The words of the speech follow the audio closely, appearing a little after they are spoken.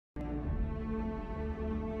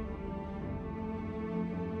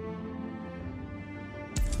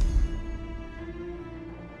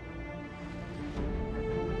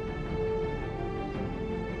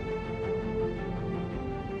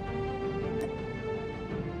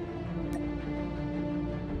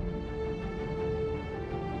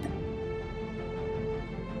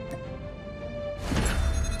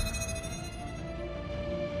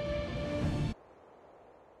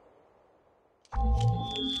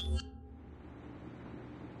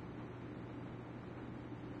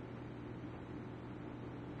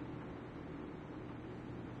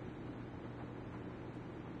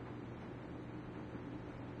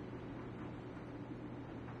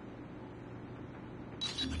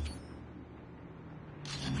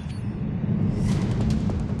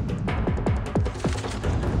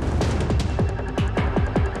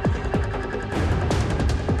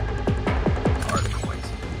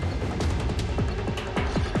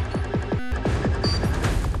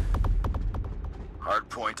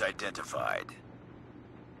Hardpoint identified.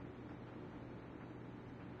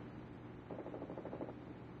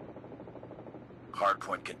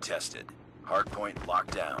 Hardpoint contested. Hardpoint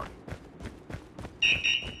locked down.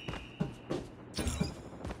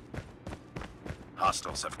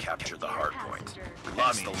 Hostiles have captured the hardpoint. We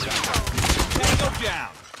lost the lead. Tango down.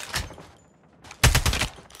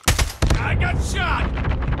 I got shot.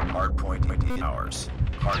 Hardpoint is ours.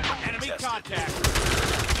 Hardpoint Enemy contested. contact.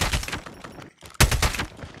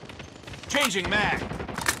 Changing mag.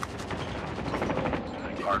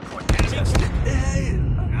 Hardpoint contested.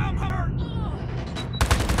 I'm hurt.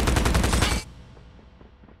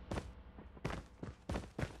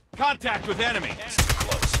 Contact with enemy.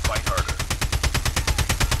 Close. Fight harder.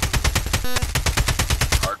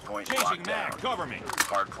 Hardpoint Changing locked mag. down. Cover me.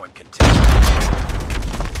 Hardpoint contested.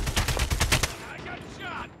 I got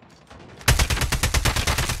shot.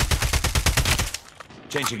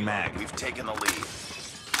 Changing mag. We've taken the lead.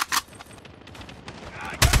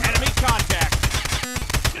 Enemy contact.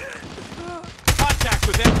 Contact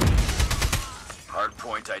with enemy.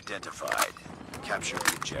 Hardpoint identified. Capture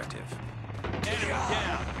the objective. Enemy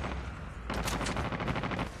down.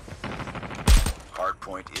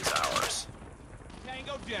 Hardpoint is ours.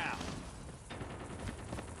 Tango down.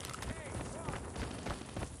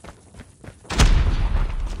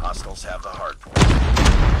 Hostiles have the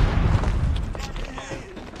hardpoint.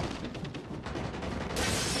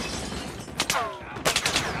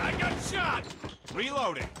 I got shot.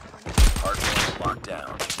 Reloading. Hardpoint locked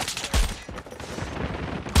down.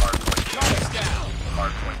 Hardpoint Target's contested. down.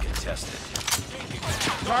 Hardpoint contested.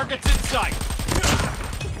 Target's in sight.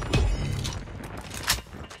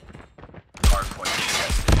 Hardpoint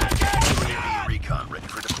contested. UAV recon ready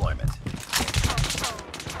for deployment.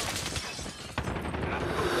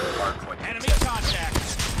 Hardpoint Enemy contested. contact.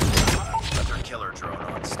 Another killer drone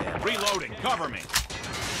on standby. Reloading. Cover me.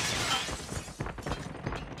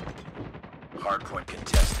 Hardpoint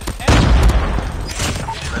contested.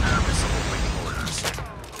 Predator missile awaiting orders.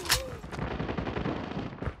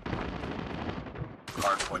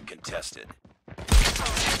 Hardpoint contested.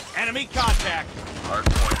 Enemy contact.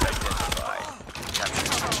 Hardpoint identified. Capture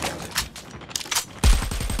the objective.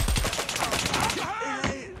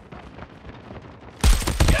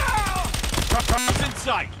 Target's in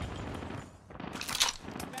sight.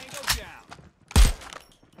 Tango down.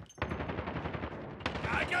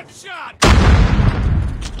 I got shot.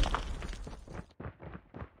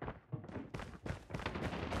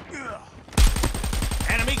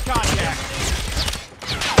 Enemy contact.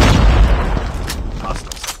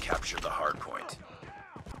 Hostiles have captured the hardpoint.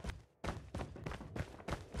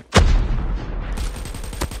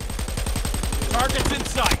 Target's in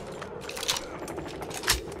sight.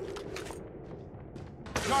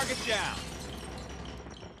 Target down.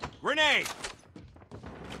 Grenade.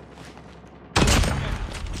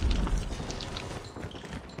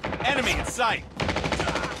 Enemy in sight.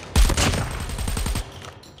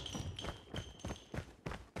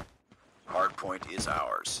 Hardpoint is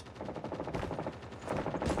ours.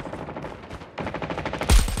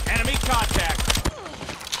 Enemy contact.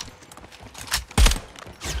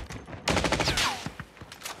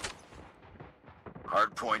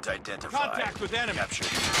 Hardpoint identified. Contact with enemy. Capture the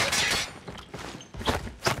objective.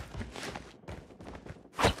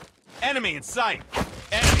 Enemy in sight.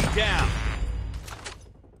 Enemy down.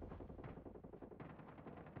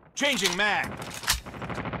 Changing mag.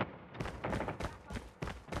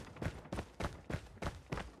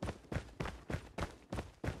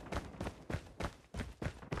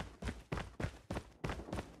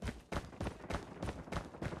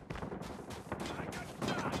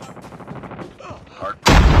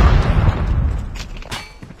 Hardpoint locked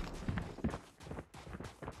down.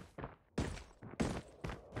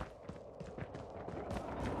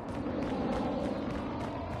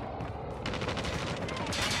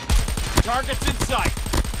 Target's in sight.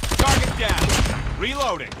 Target down.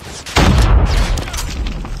 Reloading.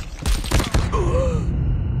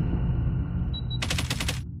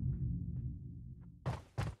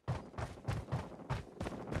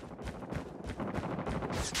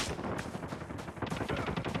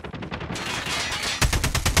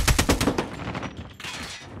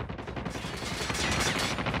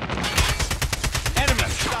 Enemy in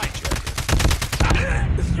sight.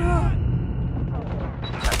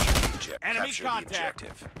 Enemy Capture the contact.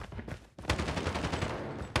 objective.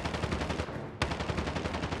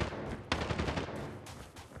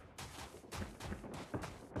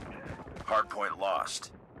 Hardpoint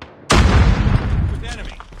lost. With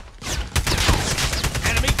enemy.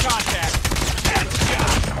 Enemy contact.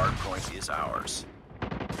 Headshot. Hardpoint is ours.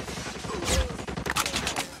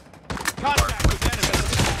 Contact with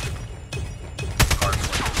enemy.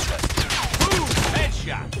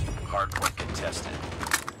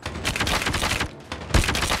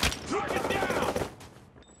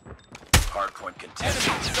 Hardpoint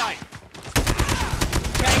contested. Enemy in sight.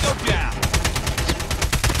 Tango down.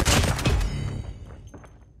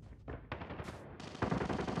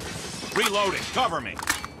 Reloading. Cover me.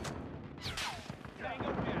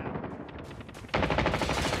 Tango down.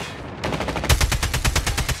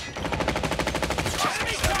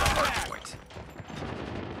 Enemy contact. Hardpoint.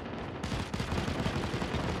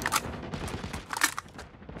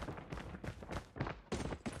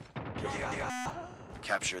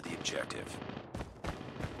 Capture the objective.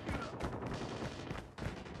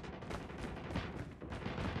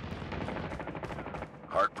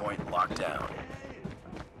 Hardpoint locked down.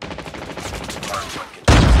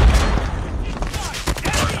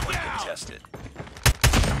 Hardpoint contested.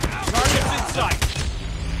 Targets in sight.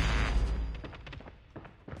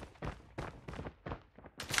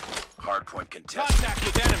 Hardpoint contested. Contact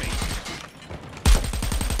with enemy.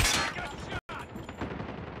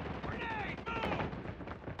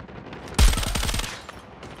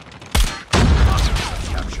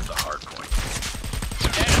 Capture the hardpoint.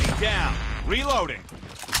 Enemy down. Reloading.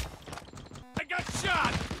 I got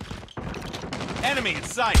shot. Enemy in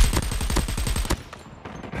sight.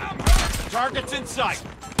 I'm hurt. Targets in sight.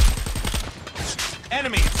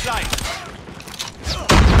 Enemy in sight.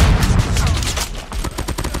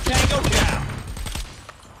 Tango down.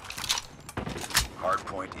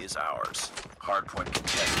 Hardpoint is ours. Hardpoint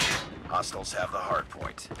contested. Hostiles have the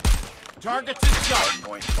hardpoint. Targets in sight.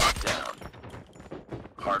 Hardpoint locked down.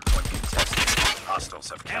 Hardpoint contested. Hostiles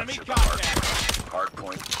have Enemy captured the contact.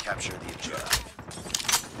 hardpoint. Hardpoint capture the objective.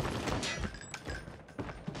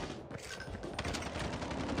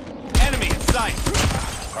 Enemy in sight.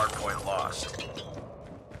 Hardpoint lost.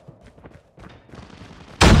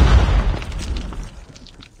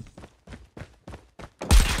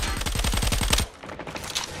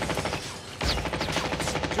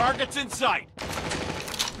 Targets in sight.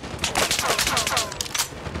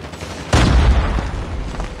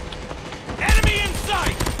 Enemy in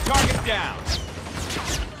sight. Target down.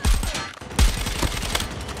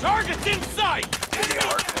 Targets in sight.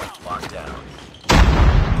 Hardpoint locked down.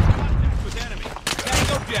 Contact with enemy.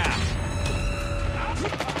 Tango down.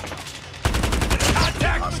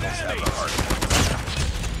 Contact with Hostiles have enemy. the hardpoint.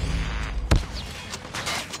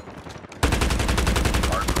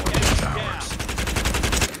 Hardpoint is Enemy down. ours.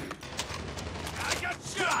 I got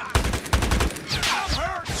shot. I'm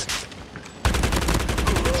hurt.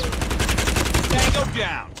 Tango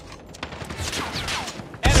down.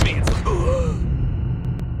 Enemy in sight.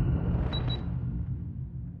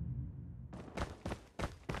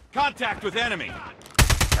 Contact with enemy.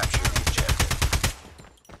 Capture the objective.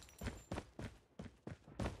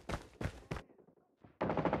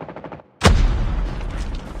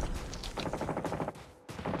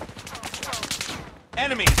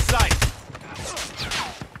 Enemy in sight.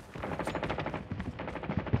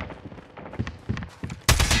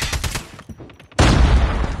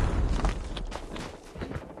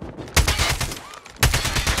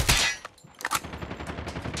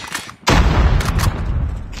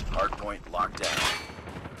 Hardpoint locked down.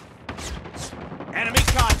 Enemy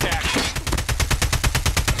contact.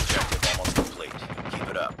 Objective almost complete. Keep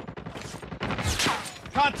it up.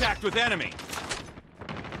 Contact with enemy.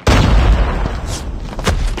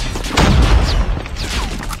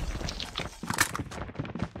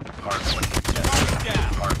 Hardpoint contested. Target down.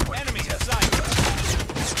 Hardpoint Enemy in contested. sight.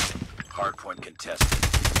 Hardpoint contested.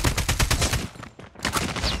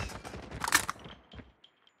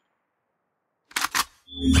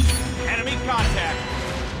 Enemy contact.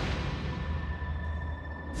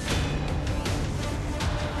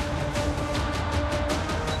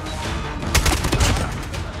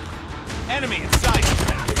 Enemy in sight.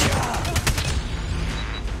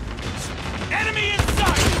 Enemy in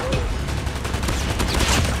sight.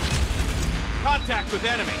 Contact with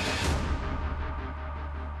enemy.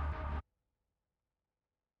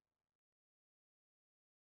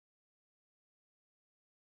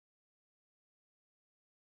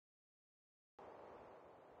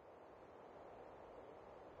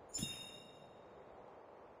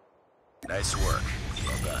 Nice work.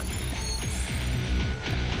 Well done.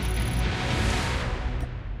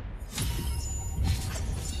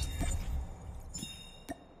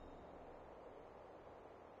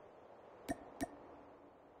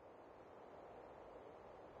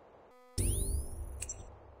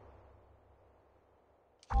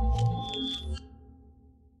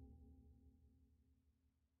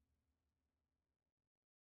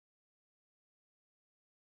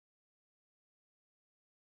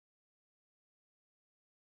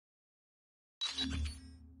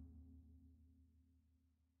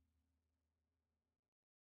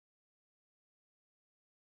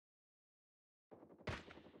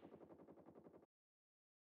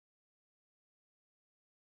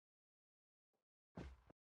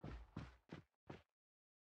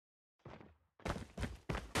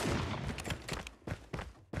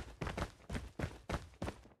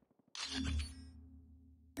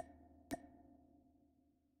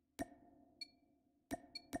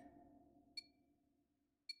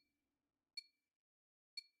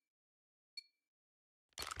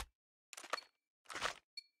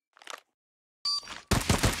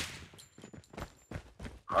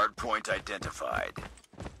 Hardpoint identified.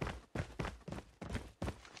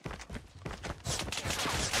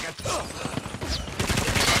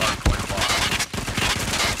 Hardpoint lost.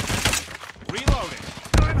 Reloading.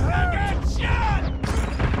 I'm hurt. Shot!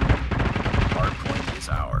 Hardpoint is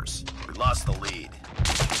ours. We lost the lead.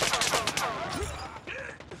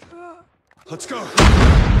 Let's go.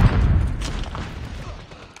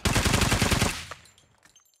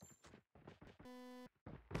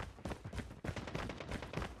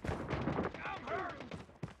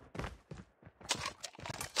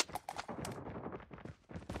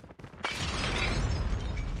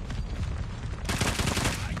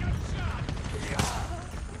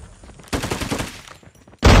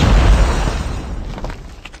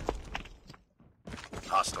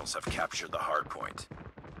 Hostiles have captured the hardpoint.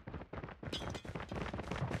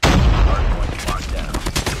 Hardpoint locked down.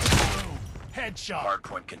 Headshot.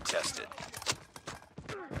 Hardpoint contested.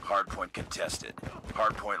 Hardpoint contested.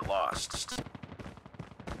 Hardpoint lost.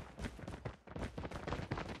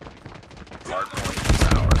 Hardpoint is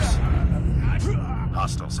ours.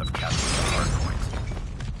 Hostiles have captured the hardpoint.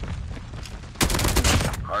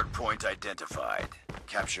 Hardpoint identified.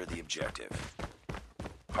 Capture the objective.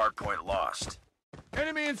 Hardpoint lost.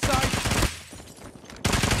 Enemy in sight.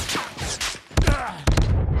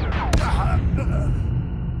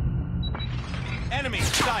 Enemy in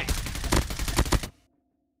sight.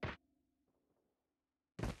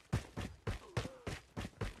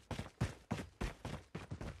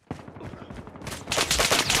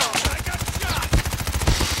 I got shot.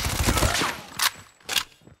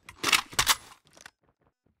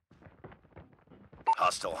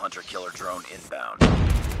 Hostile hunter-killer drone inbound.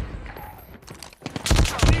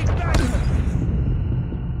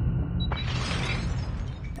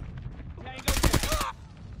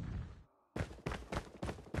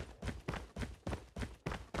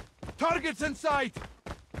 Targets in sight!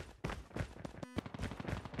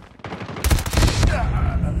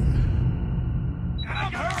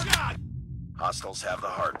 I'm hurt! Hostiles have the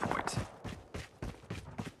hardpoint.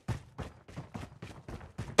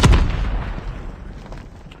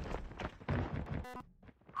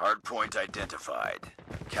 Hardpoint identified.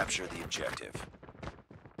 Capture the objective.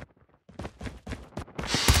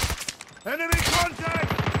 Enemy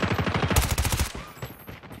contact!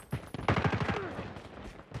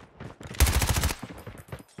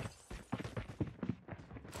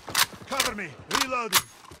 Cover me. Reloading.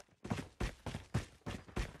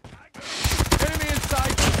 Enemy in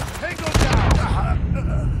sight. Tango down.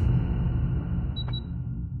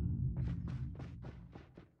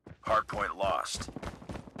 Hardpoint lost.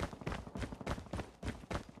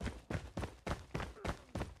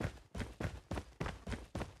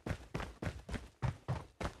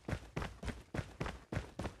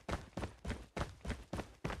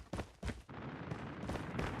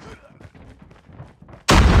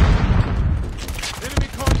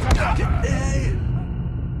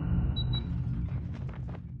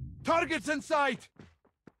 Targets in sight!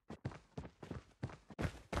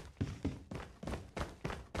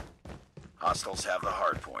 Hostiles have the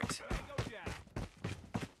hardpoint.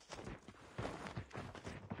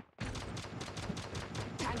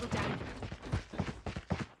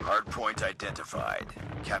 Hardpoint identified.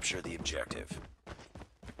 Capture the objective.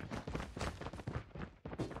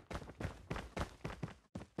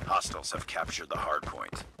 Hostiles have captured the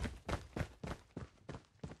hardpoint.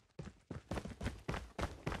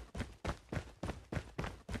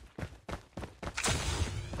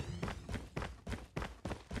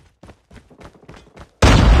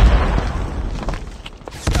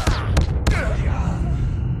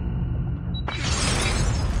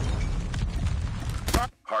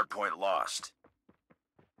 Hardpoint lost.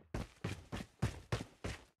 I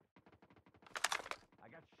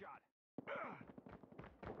got shot.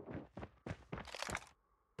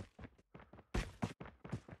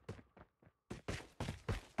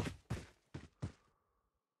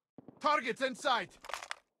 Targets in sight.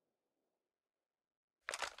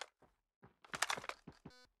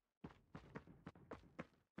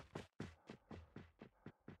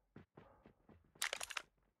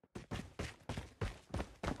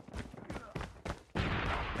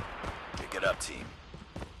 Pick it up, team.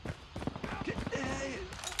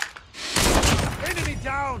 Enemy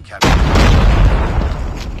down. Capture.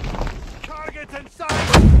 Targets in sight.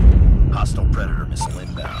 Hostile predator missile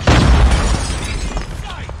inbound.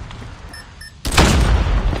 Sight.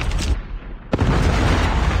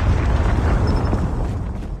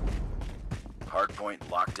 Hardpoint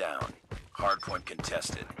locked down. Hardpoint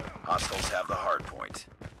contested. Hostiles have the hardpoint.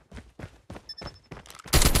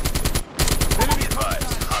 Be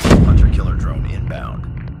advised, hostile hunter-killer drone inbound.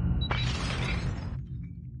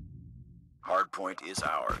 Hardpoint is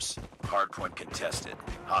ours. Hardpoint contested.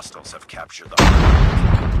 Hostiles have captured the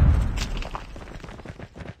hardpoint.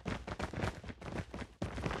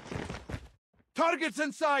 Targets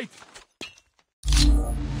in sight!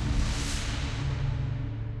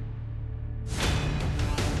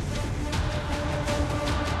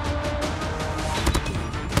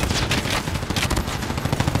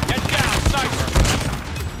 Get down, sniper!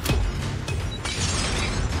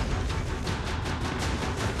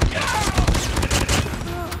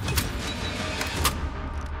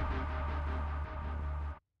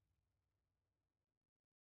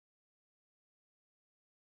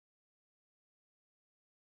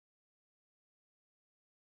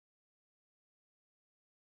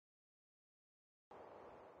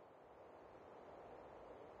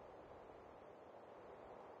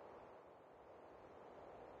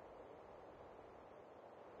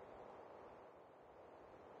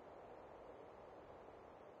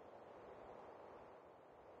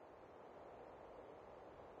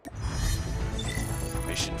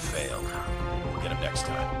 Mission failed. We'll get him next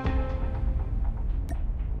time.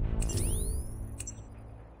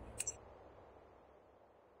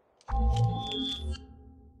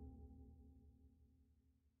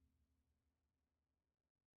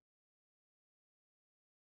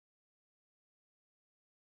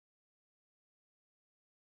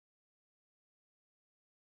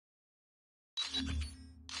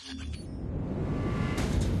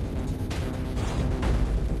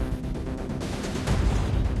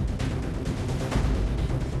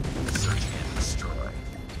 Search and destroy.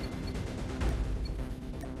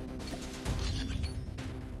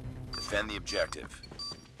 Defend the objective.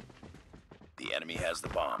 The enemy has the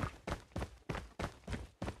bomb.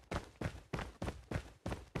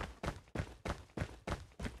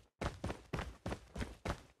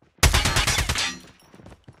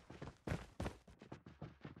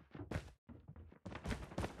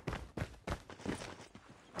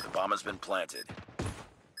 The bomb has been planted.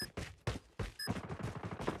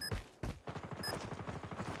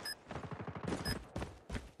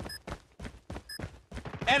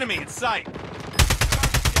 Enemy in sight!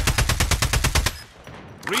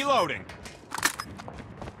 Reloading!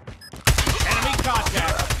 Enemy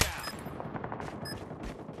contact!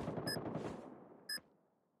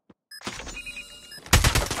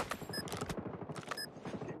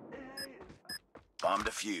 Bomb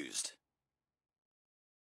defused.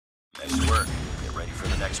 Nice work. Get ready for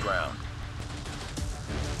the next round.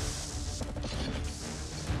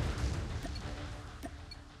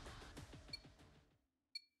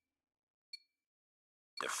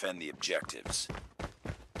 Defend the objectives.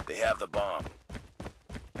 They have the bomb.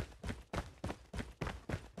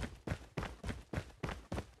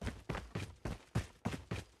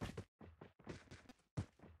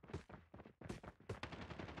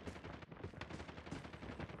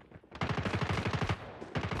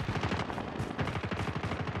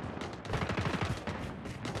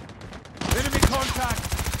 Enemy contact!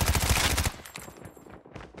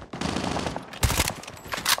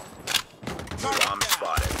 Bomb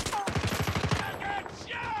spotted.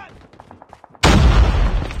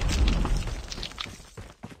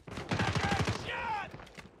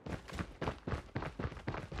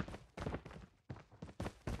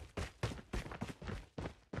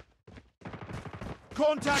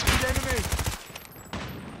 Contact with enemy!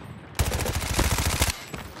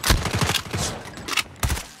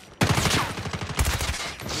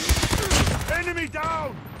 Enemy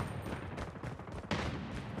down!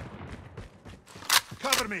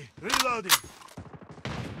 Cover me! Reloading!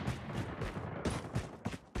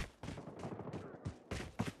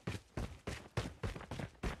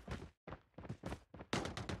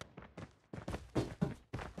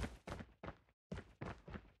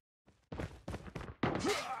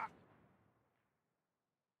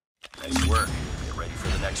 Nice work. Get ready for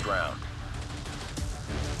the next round.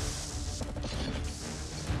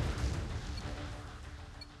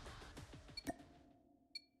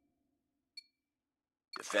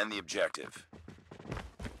 Defend the objective.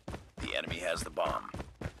 The enemy has the bomb.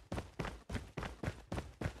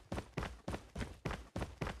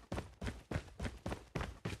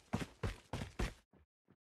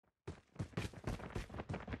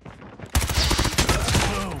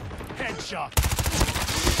 Boom! Headshot!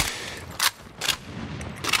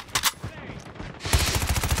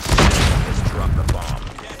 Just drop the bomb.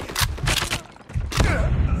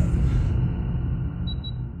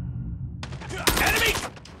 Enemy!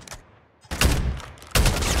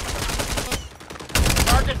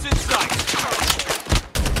 Targets in sight!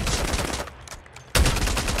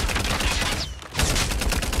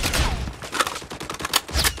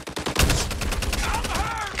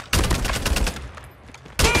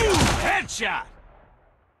 Headshot!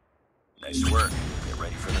 Nice work. Get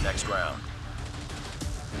ready for the next round.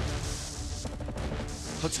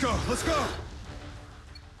 Let's go, let's go!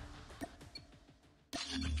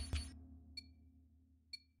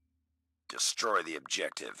 Destroy the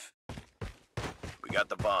objective. We got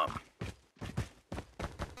the bomb.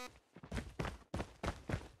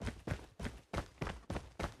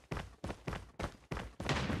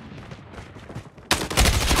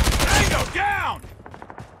 Tango down!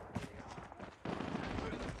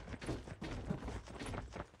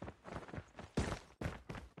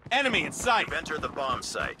 Enemy in sight! You've entered the bomb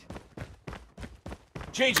site.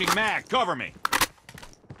 Changing mag, cover me!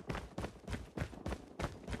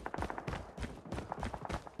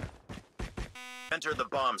 Enter the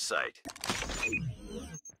bomb site.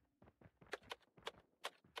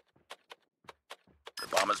 The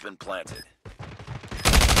bomb has been planted.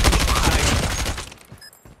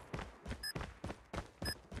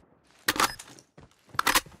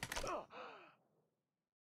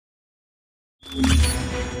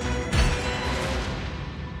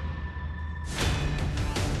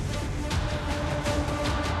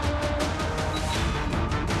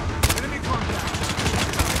 Enemy contact!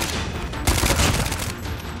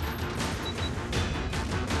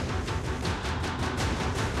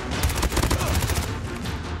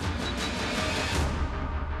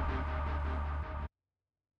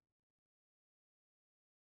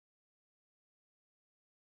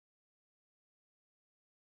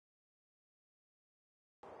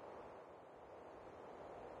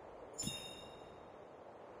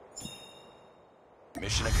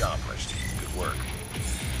 Mission accomplished. Good work.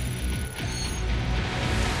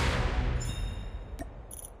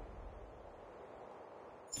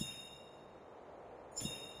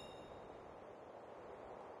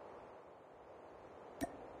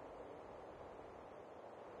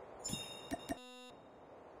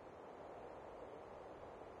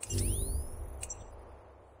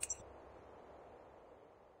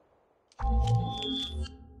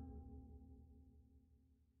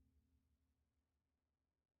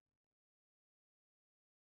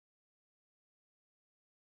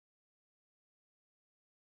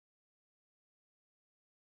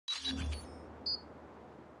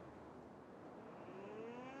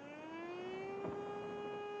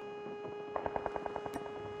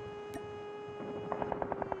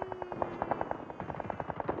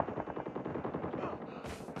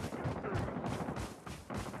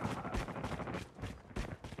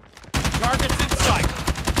 Targets in sight!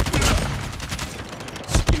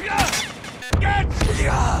 Get!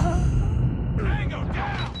 Tango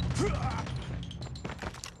down!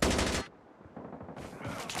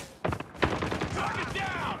 Target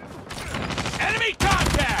down! Enemy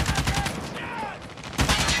contact!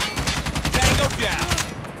 Tango down!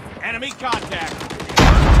 Enemy contact!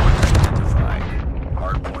 Identified.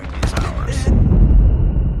 Hardpoint is ours.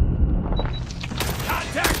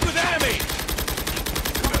 Contact with enemy!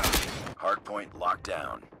 Hardpoint locked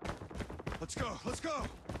down. Let's go, let's go!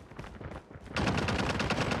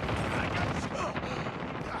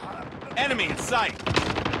 Enemy in sight!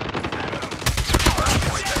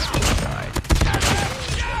 Hardpoint identified.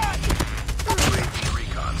 UAV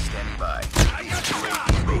recon standing by.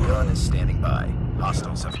 UAV recon is standing by.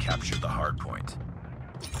 Hostiles have captured the hardpoint.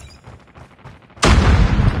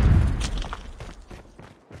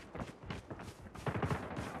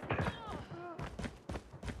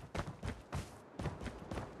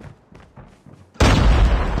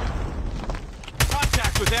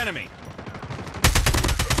 Contact with enemy!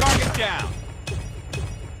 Target down!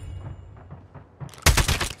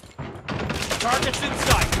 Targets in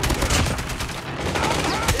sight!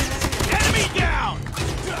 Enemy down!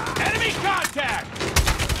 Enemy contact!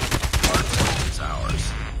 Hardpoint is ours.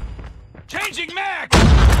 Changing mag!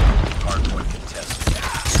 Hardpoint contested.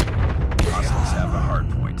 Hostiles have the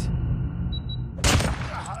hardpoint.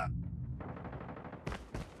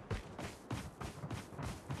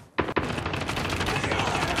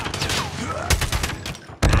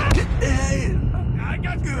 I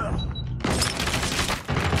got you!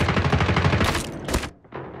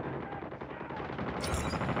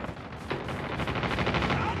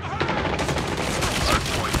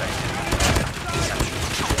 Hardpoint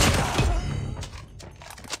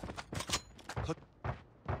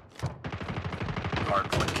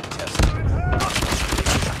Hardpoint contested. Hostiles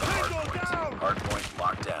have captured the hardpoint. Hardpoint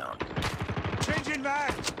locked down. Changing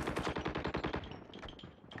mag!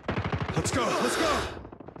 Let's go, let's go!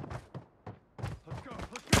 Let's go,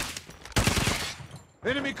 let's go!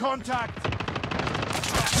 Enemy contact!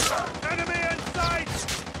 Enemy in sight!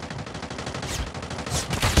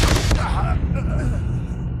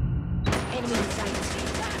 Enemy in sight.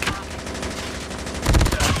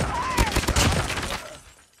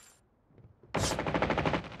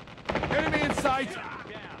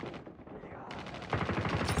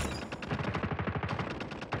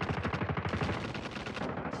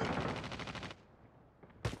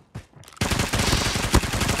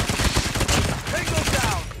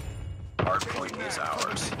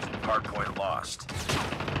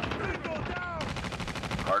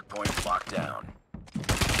 down.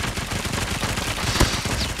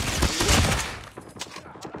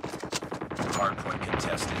 Hardpoint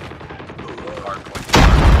contested. Hardpoint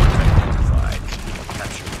identified.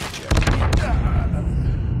 Capture the objective.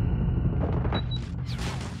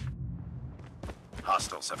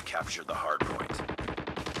 Hostiles have captured the hardpoint.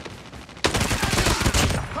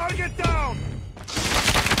 Target down!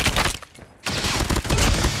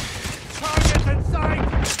 Target in sight!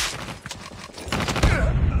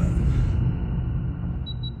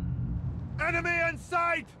 Enemy in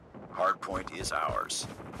sight! Hardpoint is ours.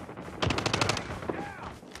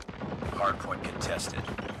 Hardpoint contested.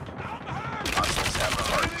 Hostiles have the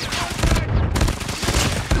hardpoint.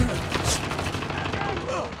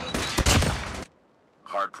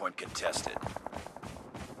 Hardpoint contested.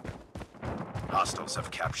 Hostiles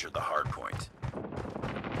have captured the hardpoint.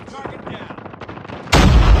 Target down.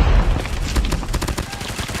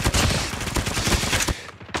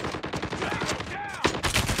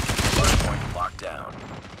 Hardpoint locked down.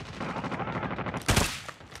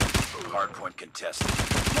 Hardpoint contested.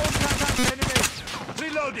 Contact enemy!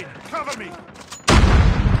 Reloading! Cover me!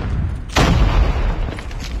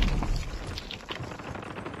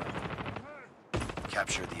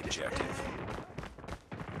 Capture the objective.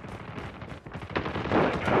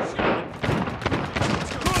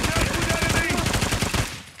 Contact with enemy!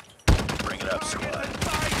 Bring it up, squad.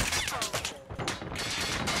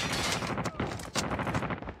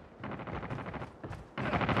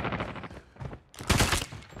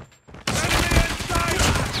 Enemy in sight!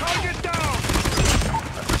 Target down!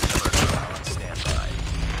 Artillers are on standby.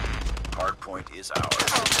 Hardpoint is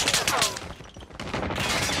ours.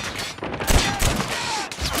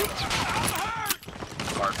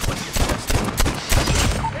 Hardpoint contested.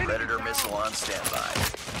 Predator missile on standby.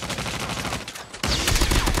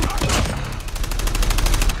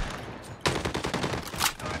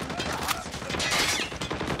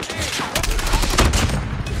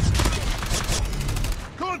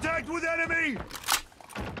 Contact with enemy!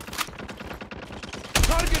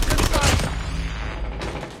 Target in sight!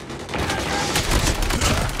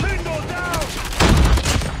 Bingo down!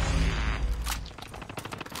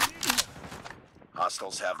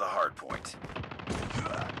 Hostiles have the hardpoint.